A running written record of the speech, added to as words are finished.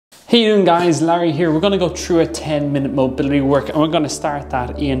How you doing, guys? Larry here. We're going to go through a 10-minute mobility work and we're going to start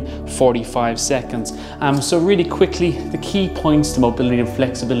that in 45 seconds. So really quickly, the key points to mobility and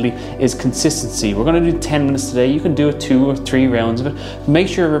flexibility is consistency. We're going to do 10 minutes today. You can do it 2 or 3 rounds of it. Make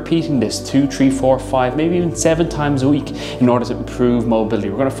sure you're repeating this 2, 3, 4, 5, maybe even 7 times a week in order to improve mobility.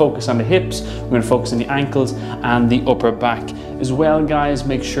 We're going to focus on the hips, we're going to focus on the ankles and the upper back. As well, guys,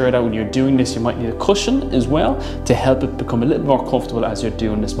 make sure that when you're doing this, you might need a cushion as well to help it become a little more comfortable as you're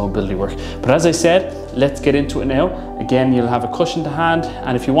doing this mobility work. But as I said, let's get into it now. Again, you'll have a cushion to hand,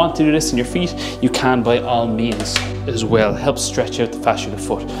 and if you want to do this in your feet, you can by all means as well. Helps stretch out the fascia of the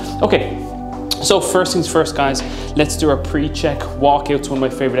foot. Okay, so first things first, guys, let's do our pre-check. Walkout's one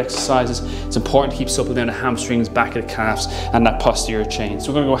of my favorite exercises. It's important to keep supple down the hamstrings, back of the calves, and that posterior chain.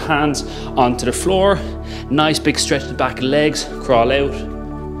 So we're gonna go hands onto the floor. Nice big stretch to the back of the legs. Crawl out.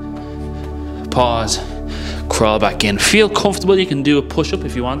 Pause. Crawl back in. Feel comfortable. You can do a push-up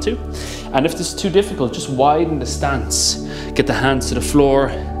if you want to. And if this is too difficult, just widen the stance. Get the hands to the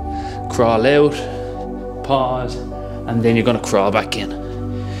floor. Crawl out. Pause. And then you're gonna crawl back in.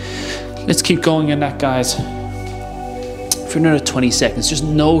 Let's keep going in that, guys, for another 20 seconds, just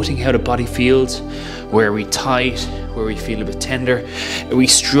noting how the body feels. Where are we tight? Where we feel a bit tender? Are we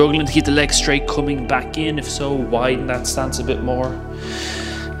struggling to keep the legs straight coming back in? If so, widen that stance a bit more.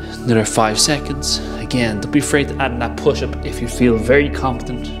 Another 5 seconds. Again, don't be afraid to add in that push-up if you feel very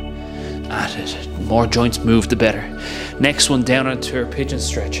competent at it. The more joints move, the better. Next one, down onto our pigeon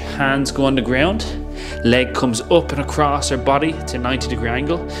stretch. Hands go on the ground. Leg comes up and across our body to a 90-degree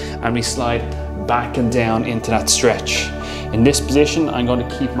angle, and we slide back and down into that stretch. In this position, I'm going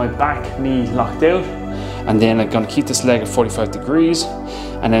to keep my back knee locked out, and then I'm going to keep this leg at 45 degrees,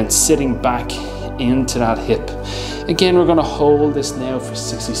 and then sitting back into that hip. Again, we're going to hold this now for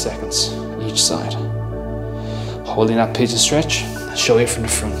 60 seconds each side. Holding that pigeon stretch. I'll show you from the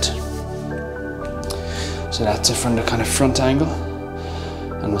front. So that's it from the kind of front angle.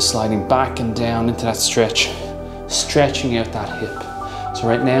 And we're sliding back and down into that stretch, stretching out that hip. So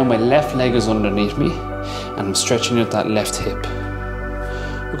right now my left leg is underneath me and I'm stretching out that left hip.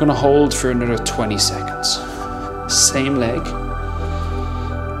 We're gonna hold for another 20 seconds. Same leg,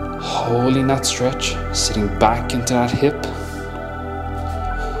 holding that stretch, sitting back into that hip,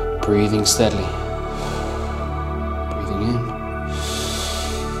 breathing steadily. Breathing in,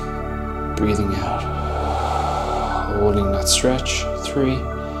 breathing out, holding that stretch. 3,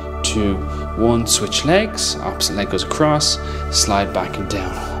 2, 1, switch legs, opposite leg goes across, slide back and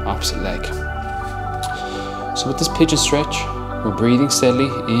down, opposite leg. So with this pigeon stretch, we're breathing steadily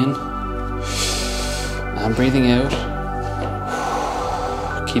in and breathing out,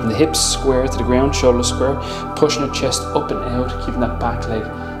 keeping the hips square to the ground, shoulders square, pushing the chest up and out, keeping that back leg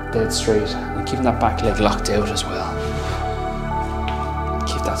dead straight and keeping that back leg locked out as well.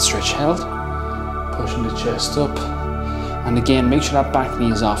 Keep that stretch held, pushing the chest up. And again, make sure that back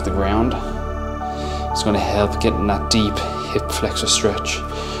knee is off the ground. It's going to help getting that deep hip flexor stretch.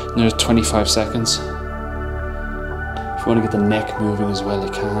 Another 25 seconds. If you want to get the neck moving as well, you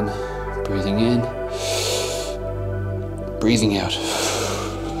can. Breathing in, breathing out.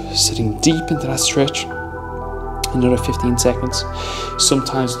 Sitting deep into that stretch. Another 15 seconds.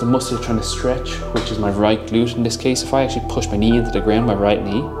 Sometimes the muscle is trying to stretch, which is my right glute in this case. If I actually push my knee into the ground, my right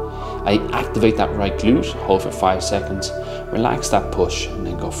knee, I activate that right glute, hold for 5 seconds, relax that push, and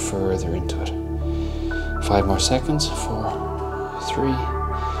then go further into it. 5 more seconds. 4, 3,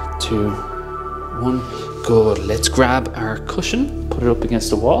 2, 1. Good. Let's grab our cushion, put it up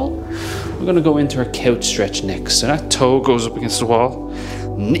against the wall. We're going to go into our couch stretch next. So that toe goes up against the wall,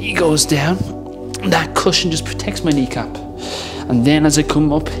 knee goes down, and that cushion just protects my kneecap. And then as I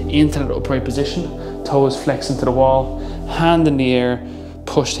come up into that upright position, toe is flexed into the wall, hand in the air,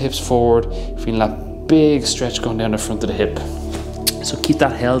 push the hips forward, feeling that big stretch going down the front of the hip. So keep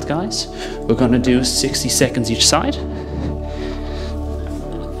that held, guys. We're going to do 60 seconds each side.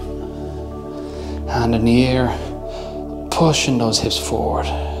 Hand in the air, pushing those hips forward.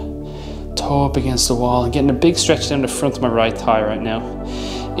 Toe up against the wall and getting a big stretch down the front of my right thigh right now.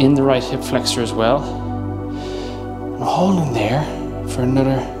 In the right hip flexor as well. I'm holding there for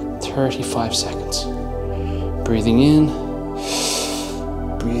another 35 seconds. Breathing in,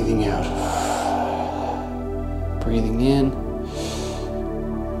 breathing out, breathing in,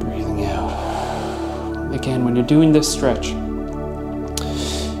 breathing out. Again, when you're doing this stretch,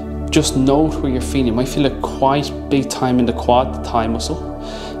 just note where you're feeling. You might feel a quite big time in the quad, the thigh muscle.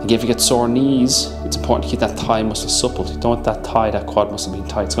 Again, if you get sore knees, it's important to keep that thigh muscle supple. You don't want that thigh, that quad muscle being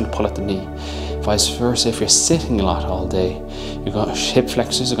tight. It's going to pull at the knee. Vice versa, if you're sitting a lot all day, your hip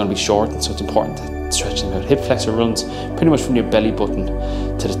flexors are going to be shortened, so it's important to stretching them out. Hip flexor runs pretty much from your belly button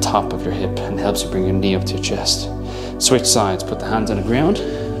to the top of your hip and helps you bring your knee up to your chest. Switch sides, put the hands on the ground,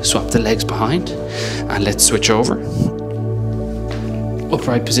 swap the legs behind, and let's switch over.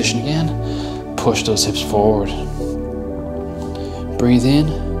 Upright position again, push those hips forward. Breathe in,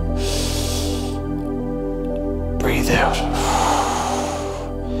 breathe out.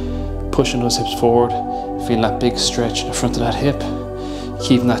 Pushing those hips forward, feel that big stretch in the front of that hip,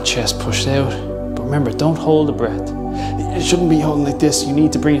 keeping that chest pushed out. But remember, don't hold the breath. It shouldn't be holding like this. You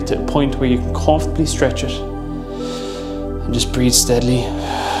need to bring it to a point where you can comfortably stretch it. And just breathe steadily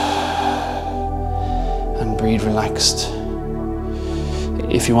and breathe relaxed.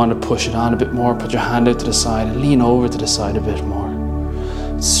 If you want to push it on a bit more, put your hand out to the side and lean over to the side a bit more.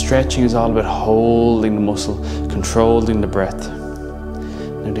 Stretching is all about holding the muscle, controlling the breath.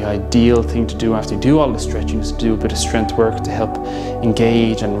 Now the ideal thing to do after you do all the stretching is to do a bit of strength work to help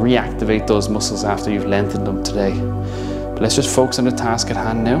engage and reactivate those muscles after you've lengthened them today. But let's just focus on the task at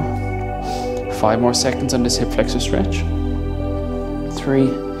hand now. 5 more seconds on this hip flexor stretch. 3,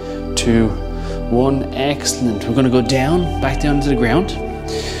 2, 1. Excellent. We're going to go down, back down to the ground.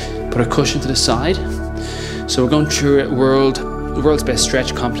 Put a cushion to the side. So we're going through the world's best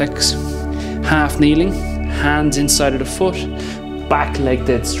stretch complex. Half kneeling, hands inside of the foot, back leg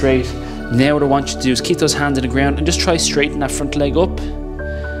dead straight. Now what I want you to do is keep those hands on the ground and just try straighten that front leg up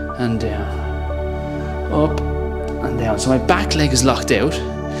and down, up and down. So my back leg is locked out,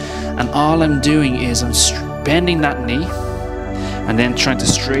 and all I'm doing is I'm bending that knee and then trying to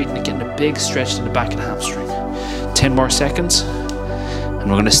straighten it, getting a big stretch to the back of the hamstring. 10 more seconds, and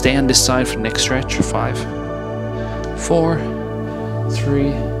we're going to stay on this side for the next stretch. 5, 4,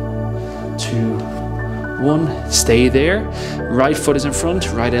 3, 2, 1. Stay there. Right foot is in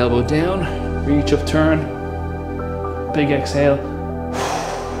front, right elbow down. Reach up, turn. Big exhale.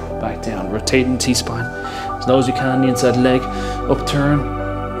 Back down. Rotating the T-spine as low as you can on the inside leg. Up, turn.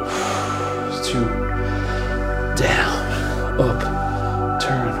 2. Down. Up.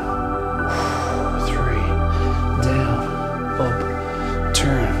 Turn. 3. Down. Up.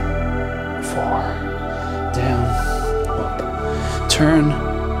 Turn. 4. Down. Up. Turn.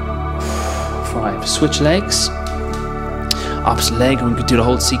 5. Switch legs. Opposite leg, and we could do the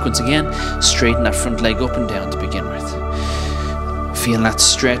whole sequence again. Straighten that front leg up and down to begin with. Feeling that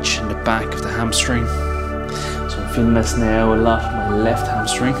stretch in the back of the hamstring. So I'm feeling this now a lot in my left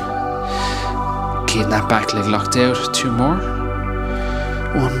hamstring. Keeping that back leg locked out. 2 more.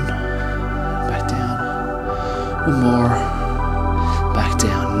 1. Back down. 1 more. Back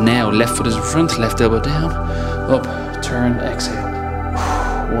down. Now left foot is in front, left elbow down. Up, turn, exhale.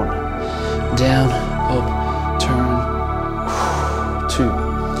 1. Down, up, turn. 2.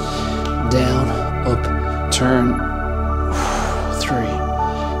 Down, up, turn. 3.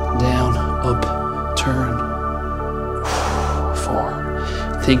 Down, up, turn.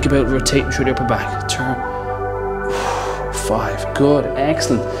 4. Think about rotating through the upper back. Turn. 5. Good,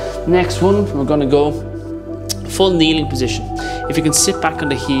 excellent. Next one, we're going to go full kneeling position. If you can sit back on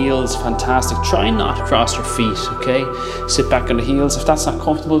the heels, fantastic. Try not to cross your feet, okay? Sit back on the heels. If that's not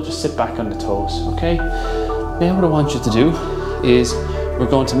comfortable, just sit back on the toes, okay? Now what I want you to do is we're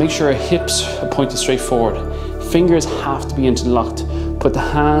going to make sure our hips are pointed straight forward. Fingers have to be interlocked. Put the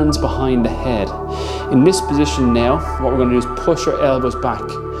hands behind the head. In this position now, what we're going to do is push our elbows back.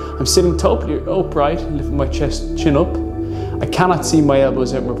 I'm sitting totally upright, lifting my chest, chin up. I cannot see my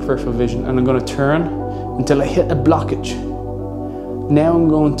elbows out with my peripheral vision, and I'm going to turn until I hit a blockage. Now I'm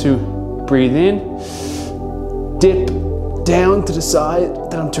going to breathe in, dip down to the side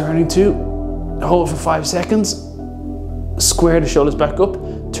that I'm turning to, hold for 5 seconds, square the shoulders back up,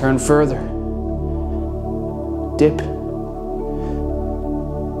 turn further, dip,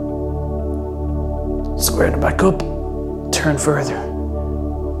 square it back up, turn further,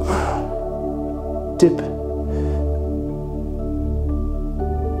 dip,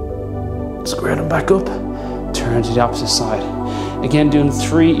 square them back up, turn to the opposite side. Again, doing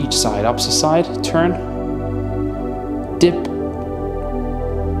 3 each side. Opposite side, turn, dip,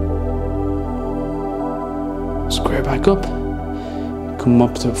 square back up, come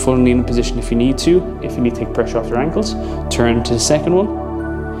up to full kneeling position if you need to. If you need to take pressure off your ankles, turn to the second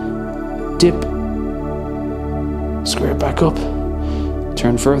one, dip, square back up,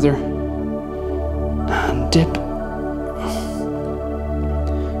 turn further, and dip,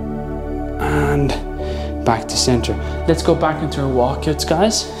 and back to center. Let's go back into our walkouts,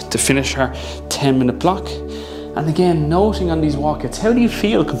 guys, to finish our 10-minute block. And again, noting on these walkouts, how do you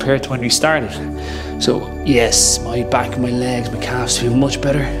feel compared to when we started? So yes, my back and my legs, my calves feel much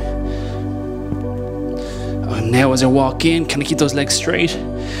better. And now as I walk in, can I keep those legs straight?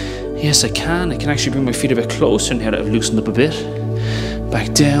 Yes, I can actually bring my feet a bit closer now that I've loosened up a bit.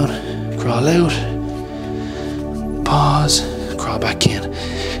 Back down, crawl out, pause, crawl back in.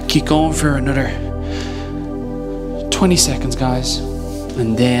 Keep going for another 20 seconds, guys.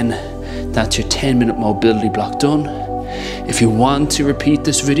 And then that's your 10-minute mobility block done. If you want to repeat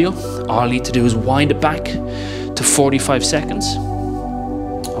this video, all you need to do is wind it back to 45 seconds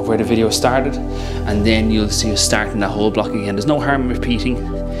of where the video started, and then you'll see us starting that whole block again. There's no harm in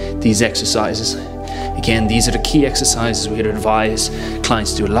repeating these exercises. Again, these are the key exercises we'd advise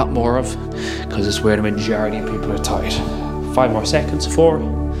clients to do a lot more of, because it's where the majority of people are tired. 5 more seconds. 4,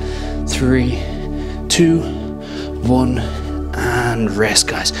 3, 2, 1, and rest,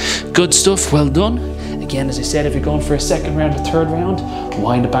 guys. Good stuff, well done. Again, as I said, if you're going for a second round or third round,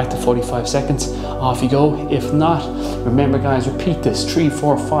 wind it back to 45 seconds. Off you go. If not, remember, guys, repeat this 3,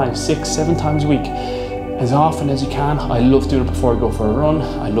 4, 5, 6, 7 times a week, as often as you can. I love doing it before I go for a run.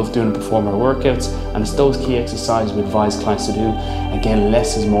 I love doing it before my workouts, and it's those key exercises we advise clients to do. Again,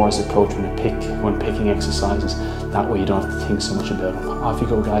 less is more as approach when picking exercises. That way you don't have to think so much about them. Off you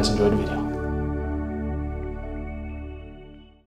go, guys. Enjoy the video.